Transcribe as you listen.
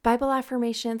Bible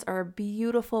affirmations are a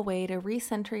beautiful way to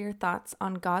recenter your thoughts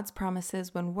on God's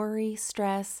promises when worry,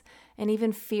 stress, and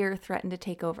even fear threaten to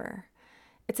take over.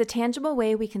 It's a tangible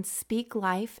way we can speak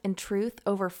life and truth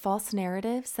over false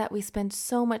narratives that we spend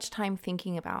so much time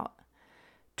thinking about.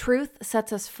 Truth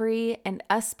sets us free, and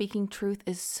us speaking truth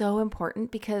is so important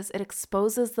because it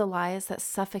exposes the lies that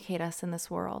suffocate us in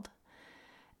this world.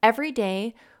 Every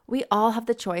day, we all have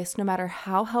the choice, no matter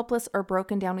how helpless or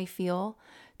broken down we feel,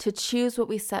 to choose what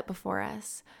we set before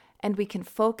us. And we can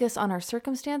focus on our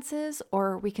circumstances,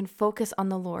 or we can focus on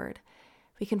the Lord.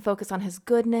 We can focus on His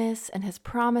goodness and His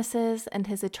promises and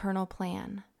His eternal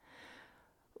plan.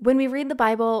 When we read the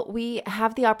Bible, we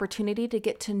have the opportunity to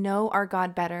get to know our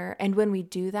God better. And when we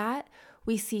do that,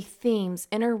 we see themes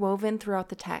interwoven throughout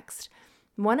the text.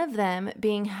 One of them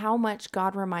being how much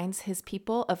God reminds His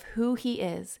people of who He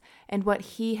is and what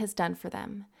He has done for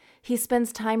them. He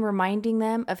spends time reminding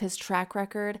them of His track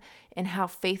record and how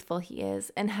faithful He is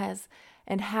and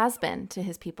has been to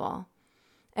His people.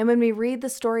 And when we read the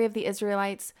story of the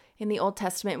Israelites in the Old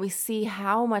Testament, we see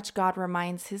how much God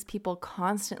reminds His people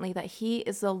constantly that He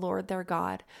is the Lord their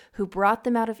God who brought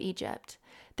them out of Egypt.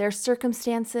 Their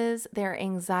circumstances, their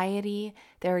anxiety,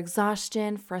 their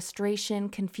exhaustion, frustration,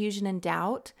 confusion, and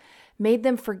doubt made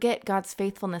them forget God's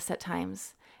faithfulness at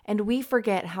times. And we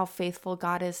forget how faithful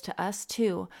God is to us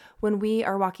too when we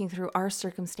are walking through our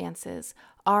circumstances,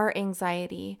 our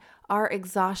anxiety, our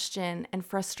exhaustion and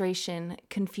frustration,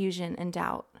 confusion, and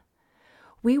doubt.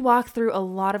 We walk through a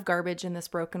lot of garbage in this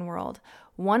broken world.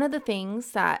 One of the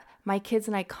things that my kids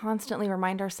and I constantly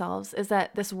remind ourselves is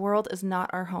that this world is not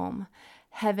our home.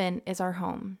 Heaven is our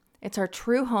home. It's our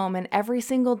true home, and every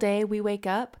single day we wake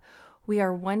up, we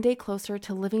are one day closer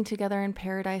to living together in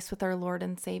paradise with our Lord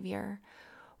and Savior.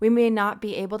 We may not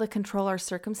be able to control our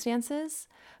circumstances,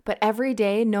 but every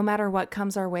day, no matter what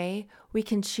comes our way, we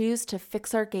can choose to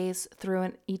fix our gaze through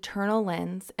an eternal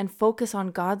lens and focus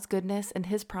on God's goodness and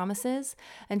His promises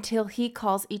until He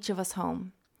calls each of us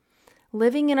home.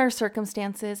 Living in our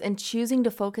circumstances and choosing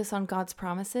to focus on God's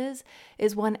promises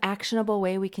is one actionable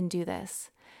way we can do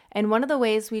this. And one of the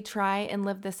ways we try and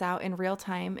live this out in real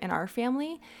time in our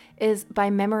family is by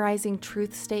memorizing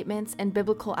truth statements and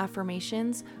biblical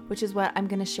affirmations, which is what I'm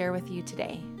going to share with you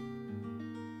today.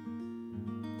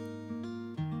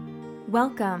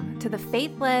 Welcome to the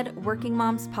Faith-Led Working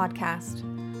Moms podcast.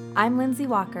 I'm Lindsay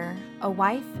Walker, a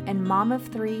wife and mom of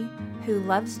 3 who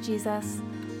loves Jesus,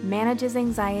 manages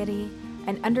anxiety,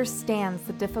 and understands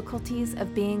the difficulties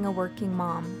of being a working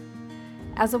mom.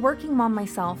 As a working mom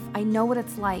myself, I know what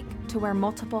it's like to wear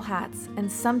multiple hats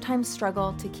and sometimes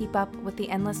struggle to keep up with the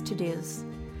endless to-dos.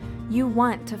 You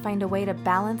want to find a way to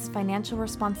balance financial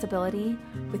responsibility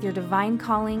with your divine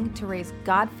calling to raise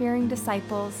God-fearing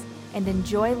disciples and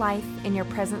enjoy life in your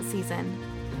present season.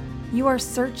 You are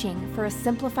searching for a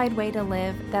simplified way to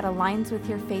live that aligns with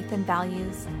your faith and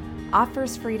values,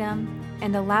 offers freedom,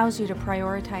 and allows you to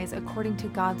prioritize according to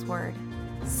God's Word.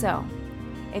 So,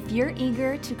 if you're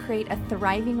eager to create a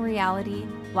thriving reality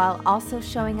while also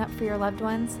showing up for your loved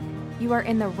ones, you are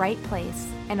in the right place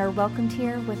and are welcomed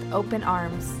here with open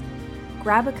arms.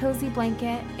 Grab a cozy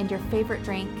blanket and your favorite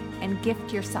drink and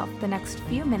gift yourself the next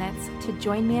few minutes to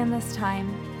join me in this time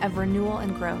of renewal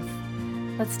and growth.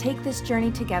 Let's take this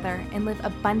journey together and live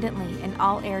abundantly in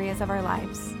all areas of our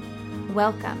lives.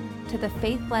 Welcome to the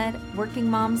Faith-Led Working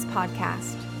Moms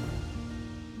podcast.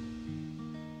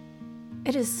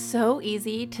 It is so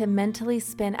easy to mentally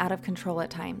spin out of control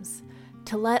at times,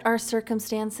 to let our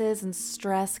circumstances and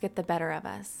stress get the better of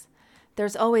us.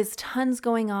 There's always tons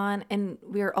going on, and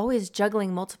we're always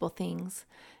juggling multiple things.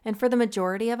 And for the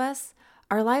majority of us,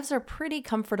 our lives are pretty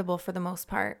comfortable for the most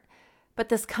part. But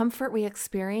this comfort we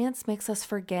experience makes us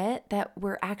forget that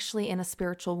we're actually in a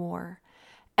spiritual war.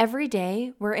 Every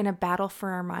day, we're in a battle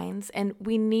for our minds, and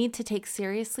we need to take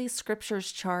seriously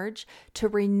Scripture's charge to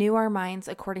renew our minds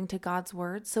according to God's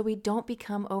Word so we don't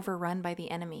become overrun by the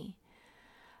enemy.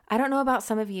 I don't know about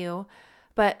some of you,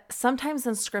 but sometimes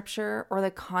in Scripture or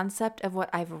the concept of what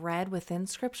I've read within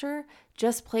Scripture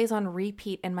just plays on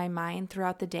repeat in my mind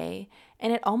throughout the day,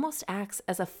 and it almost acts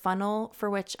as a funnel for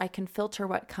which I can filter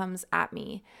what comes at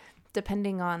me,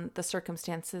 depending on the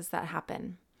circumstances that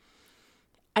happen.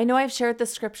 I know I've shared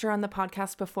this scripture on the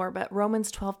podcast before, but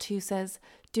Romans 12:2 says,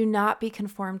 "Do not be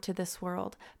conformed to this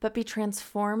world, but be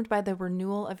transformed by the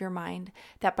renewal of your mind,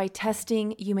 that by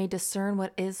testing you may discern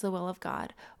what is the will of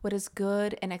God, what is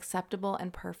good and acceptable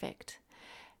and perfect."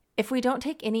 If we don't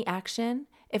take any action,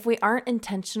 if we aren't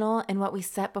intentional in what we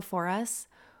set before us,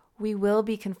 we will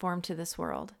be conformed to this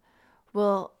world.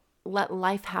 We'll let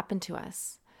life happen to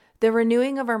us. The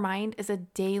renewing of our mind is a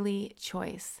daily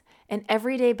choice. an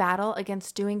everyday battle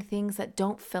against doing things that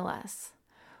don't fill us.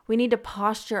 We need to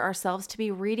posture ourselves to be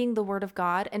reading the Word of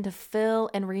God and to fill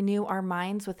and renew our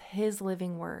minds with His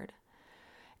living Word.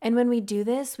 And when we do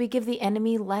this, we give the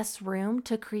enemy less room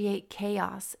to create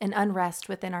chaos and unrest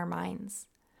within our minds.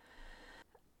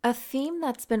 A theme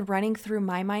that's been running through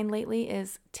my mind lately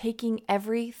is taking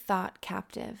every thought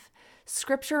captive.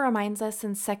 Scripture reminds us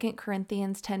in 2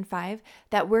 Corinthians 10:5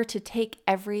 that we're to take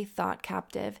every thought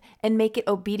captive and make it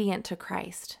obedient to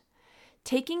Christ.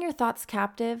 Taking your thoughts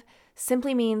captive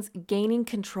simply means gaining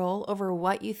control over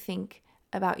what you think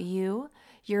about you,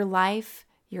 your life,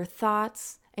 your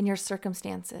thoughts, and your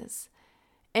circumstances.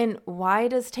 And why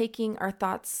does taking our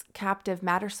thoughts captive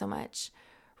matter so much?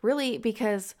 Really,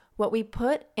 because what we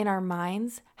put in our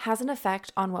minds has an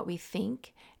effect on what we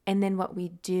think, and then what we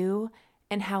do,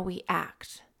 and how we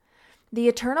act. The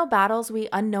eternal battles we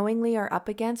unknowingly are up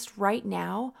against right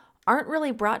now aren't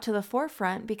really brought to the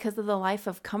forefront because of the life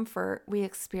of comfort we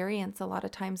experience a lot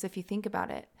of times if you think about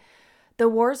it. The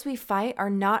wars we fight are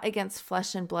not against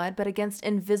flesh and blood, but against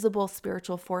invisible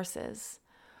spiritual forces.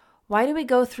 Why do we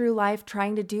go through life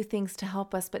trying to do things to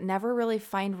help us, but never really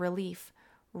find relief,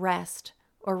 rest,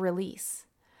 or release?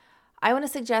 I want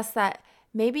to suggest that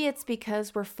maybe it's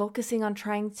because we're focusing on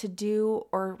trying to do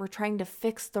or we're trying to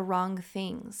fix the wrong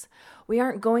things. We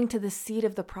aren't going to the seed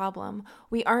of the problem.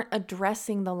 We aren't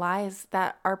addressing the lies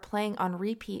that are playing on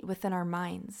repeat within our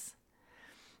minds.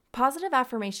 Positive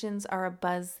affirmations are a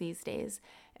buzz these days,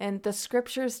 and the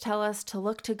scriptures tell us to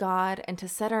look to God and to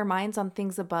set our minds on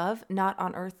things above, not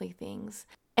on earthly things.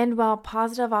 And while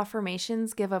positive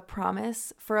affirmations give a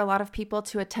promise for a lot of people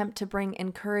to attempt to bring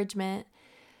encouragement,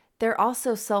 they're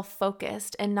also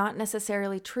self-focused and not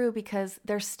necessarily true because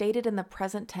they're stated in the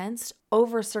present tense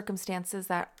over circumstances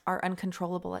that are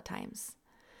uncontrollable at times.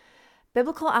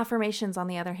 Biblical affirmations, on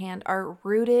the other hand, are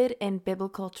rooted in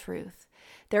biblical truth.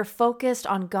 They're focused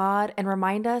on God and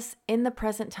remind us in the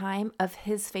present time of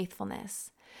His faithfulness.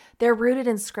 They're rooted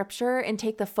in Scripture and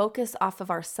take the focus off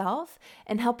of ourselves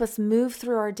and help us move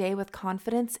through our day with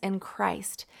confidence in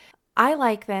Christ. I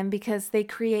like them because they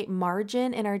create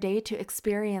margin in our day to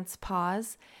experience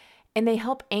pause, and they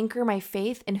help anchor my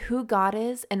faith in who God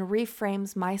is and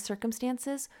reframes my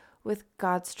circumstances with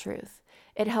God's truth.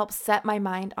 It helps set my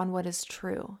mind on what is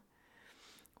true.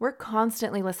 We're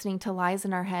constantly listening to lies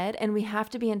in our head, and we have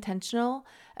to be intentional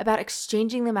about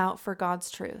exchanging them out for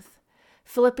God's truth.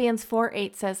 Philippians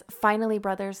 4:8 says, "Finally,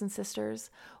 brothers and sisters,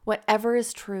 whatever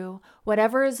is true,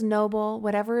 whatever is noble,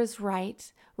 whatever is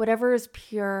right, whatever is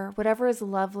pure, whatever is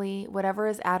lovely, whatever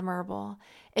is admirable,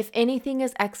 if anything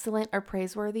is excellent or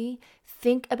praiseworthy,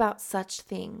 think about such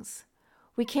things."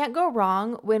 We can't go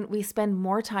wrong when we spend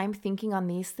more time thinking on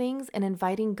these things and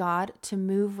inviting God to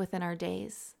move within our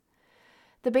days.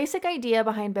 The basic idea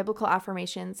behind biblical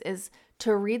affirmations is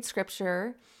to read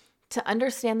Scripture, to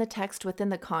understand the text within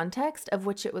the context of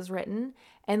which it was written,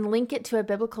 and link it to a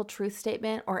biblical truth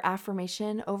statement or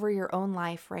affirmation over your own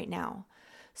life right now.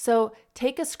 So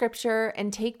take a scripture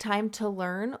and take time to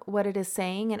learn what it is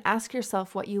saying and ask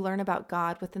yourself what you learn about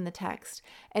God within the text.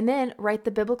 And then write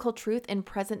the biblical truth in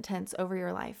present tense over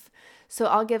your life. So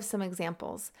I'll give some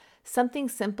examples. Something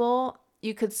simple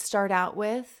you could start out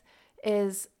with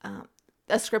is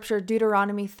a scripture,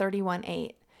 Deuteronomy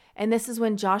 31:8. And this is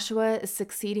when Joshua is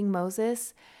succeeding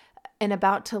Moses and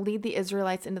about to lead the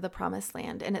Israelites into the promised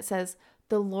land. And it says,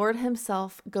 "The Lord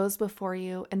Himself goes before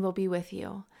you and will be with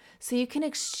you." So you can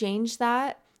exchange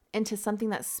that into something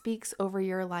that speaks over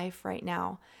your life right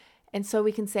now. And so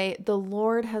we can say, "The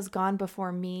Lord has gone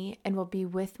before me and will be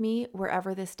with me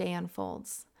wherever this day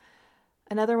unfolds."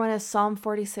 Another one is Psalm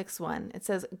 46:1. It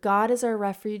says, "God is our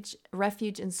refuge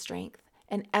and strength,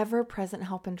 an ever-present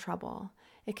help in trouble."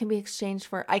 It can be exchanged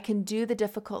for, "I can do the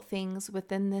difficult things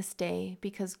within this day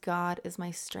because God is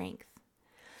my strength."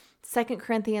 2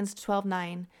 Corinthians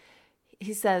 12:9,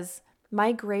 he says,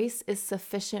 "My grace is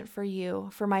sufficient for you,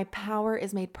 for my power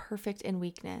is made perfect in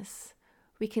weakness."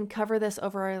 We can cover this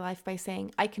over our life by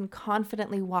saying, "I can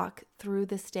confidently walk through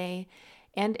this day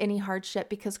and any hardship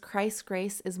because Christ's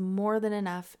grace is more than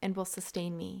enough and will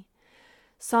sustain me."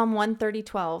 Psalm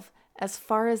 130:12, "As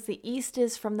far as the east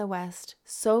is from the west,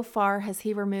 so far has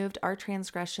He removed our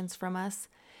transgressions from us."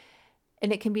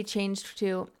 And it can be changed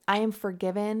to, "I am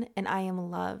forgiven and I am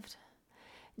loved."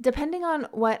 Depending on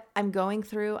what I'm going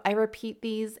through, I repeat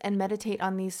these and meditate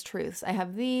on these truths. I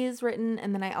have these written,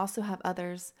 and then I also have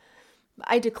others.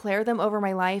 I declare them over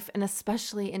my life, and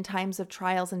especially in times of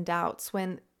trials and doubts,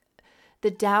 when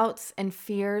the doubts and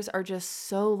fears are just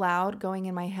so loud going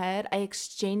in my head, I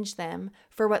exchange them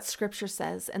for what Scripture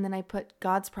says, and then I put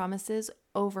God's promises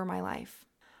over my life.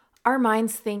 Our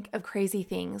minds think of crazy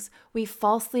things. We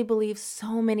falsely believe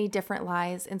so many different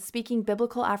lies, and speaking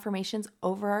biblical affirmations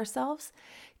over ourselves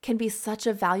can be such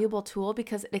a valuable tool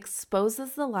because it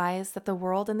exposes the lies that the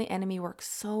world and the enemy work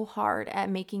so hard at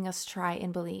making us try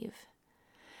and believe.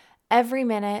 Every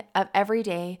minute of every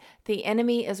day, the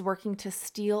enemy is working to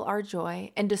steal our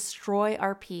joy and destroy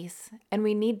our peace, and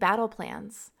we need battle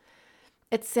plans.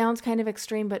 It sounds kind of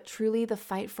extreme, but truly the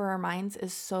fight for our minds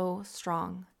is so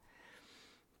strong.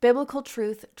 Biblical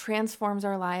truth transforms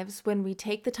our lives when we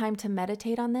take the time to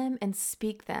meditate on them and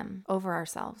speak them over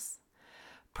ourselves.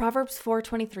 Proverbs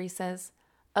 4:23 says,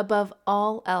 "Above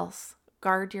all else,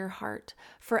 guard your heart,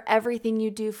 for everything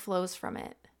you do flows from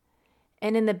it."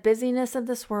 And in the busyness of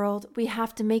this world, we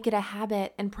have to make it a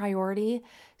habit and priority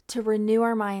to renew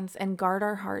our minds and guard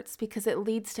our hearts because it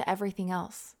leads to everything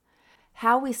else.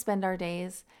 How we spend our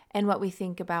days and what we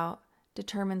think about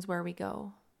determines where we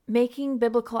go. Making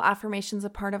biblical affirmations a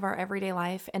part of our everyday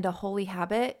life and a holy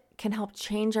habit can help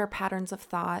change our patterns of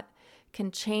thought, can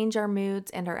change our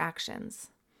moods and our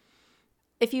actions.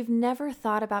 If you've never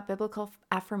thought about biblical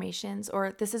affirmations,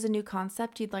 or this is a new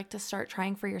concept you'd like to start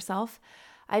trying for yourself,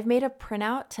 I've made a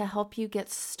printout to help you get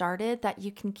started that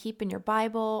you can keep in your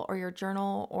Bible or your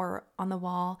journal or on the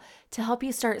wall to help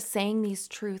you start saying these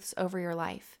truths over your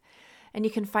life. And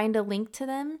you can find a link to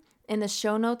them in the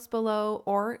show notes below,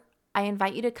 or I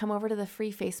invite you to come over to the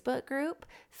free Facebook group,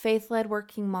 Faith-Led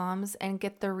Working Moms, and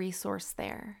get the resource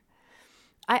there.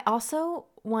 I also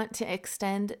want to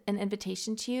extend an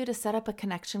invitation to you to set up a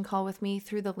connection call with me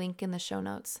through the link in the show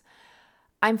notes.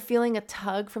 I'm feeling a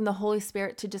tug from the Holy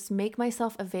Spirit to just make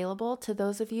myself available to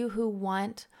those of you who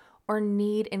want or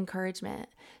need encouragement,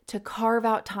 to carve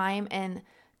out time and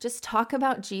just talk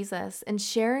about Jesus and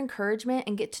share encouragement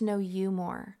and get to know you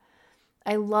more.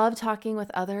 I love talking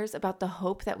with others about the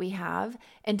hope that we have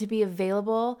and to be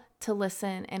available to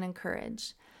listen and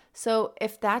encourage. So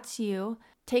if that's you,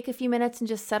 take a few minutes and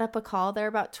just set up a call. They're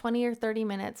about 20 or 30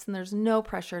 minutes and there's no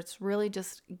pressure. It's really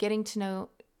just getting to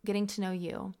know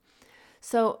you.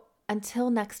 So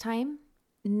until next time,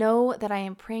 know that I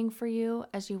am praying for you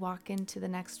as you walk into the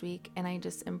next week, and I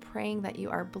just am praying that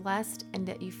you are blessed and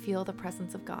that you feel the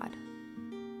presence of God.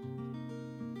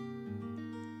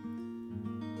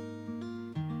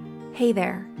 Hey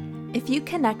there. If you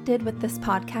connected with this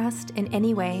podcast in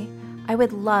any way, I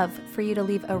would love for you to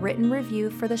leave a written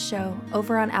review for the show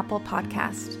over on Apple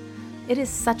Podcast. It is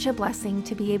such a blessing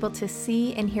to be able to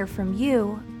see and hear from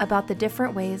you about the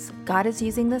different ways God is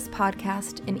using this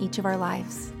podcast in each of our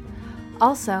lives.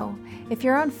 Also, if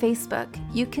you're on Facebook,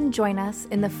 you can join us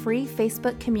in the free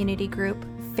Facebook community group,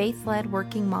 Faith-Led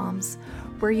Working Moms,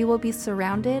 where you will be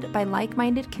surrounded by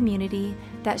like-minded community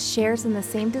that shares in the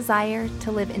same desire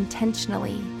to live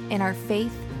intentionally in our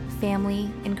faith,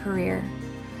 family, and career.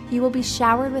 You will be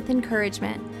showered with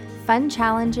encouragement, fun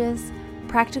challenges,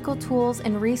 practical tools,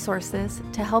 and resources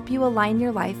to help you align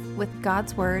your life with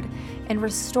God's Word and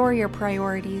restore your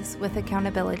priorities with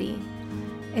accountability.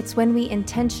 It's when we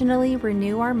intentionally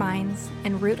renew our minds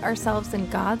and root ourselves in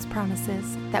God's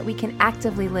promises that we can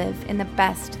actively live in the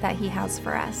best that He has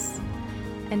for us.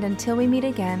 And until we meet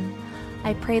again,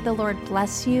 I pray the Lord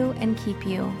bless you and keep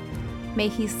you. May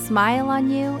He smile on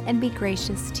you and be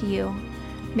gracious to you.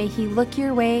 May He look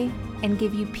your way and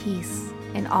give you peace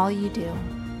in all you do.